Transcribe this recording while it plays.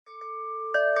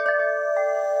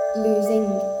Losing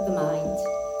the mind.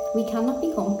 We cannot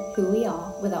become who we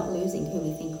are without losing who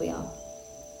we think we are.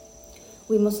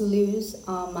 We must lose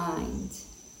our mind.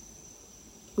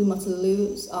 We must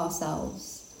lose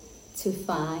ourselves to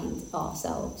find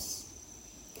ourselves.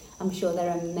 I'm sure there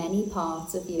are many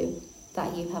parts of you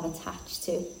that you have attached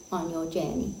to on your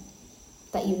journey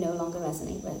that you no longer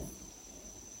resonate with.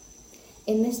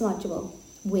 In this module,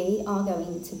 we are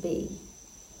going to be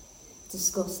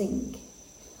discussing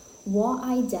what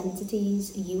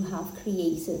identities you have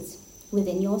created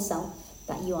within yourself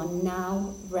that you are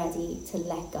now ready to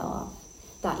let go of,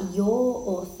 that your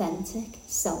authentic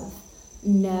self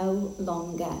no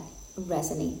longer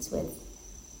resonates with.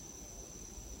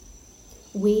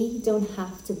 We don't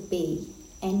have to be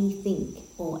anything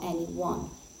or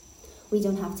anyone. We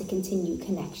don't have to continue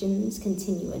connections,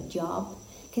 continue a job,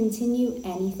 continue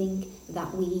anything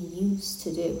that we used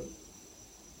to do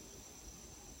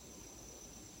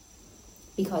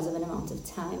because of an amount of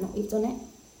time that we've done it,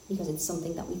 because it's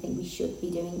something that we think we should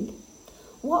be doing.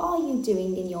 What are you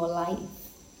doing in your life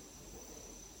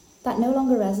that no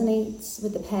longer resonates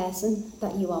with the person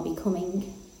that you are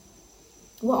becoming?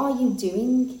 What are you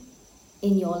doing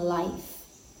in your life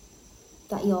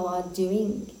that you are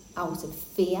doing out of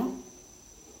fear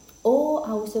or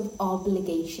out of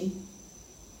obligation?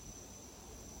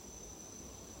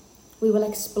 We will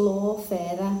explore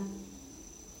further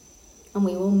and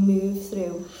we will move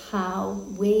through how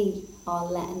we are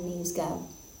letting these go.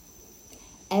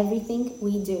 Everything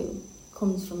we do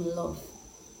comes from love.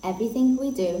 Everything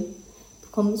we do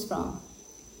comes from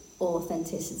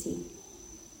authenticity.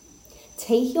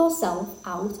 Take yourself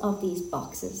out of these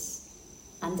boxes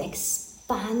and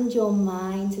expand your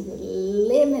mind to the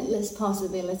limitless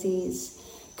possibilities.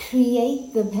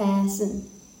 Create the person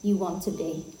you want to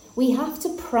be. We have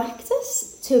to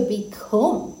practice to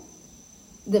become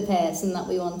the person that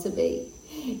we want to be.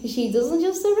 She doesn't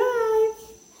just arrive.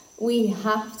 We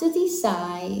have to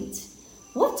decide,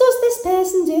 what does this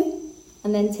person do?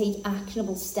 And then take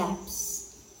actionable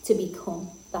steps to become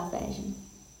that version.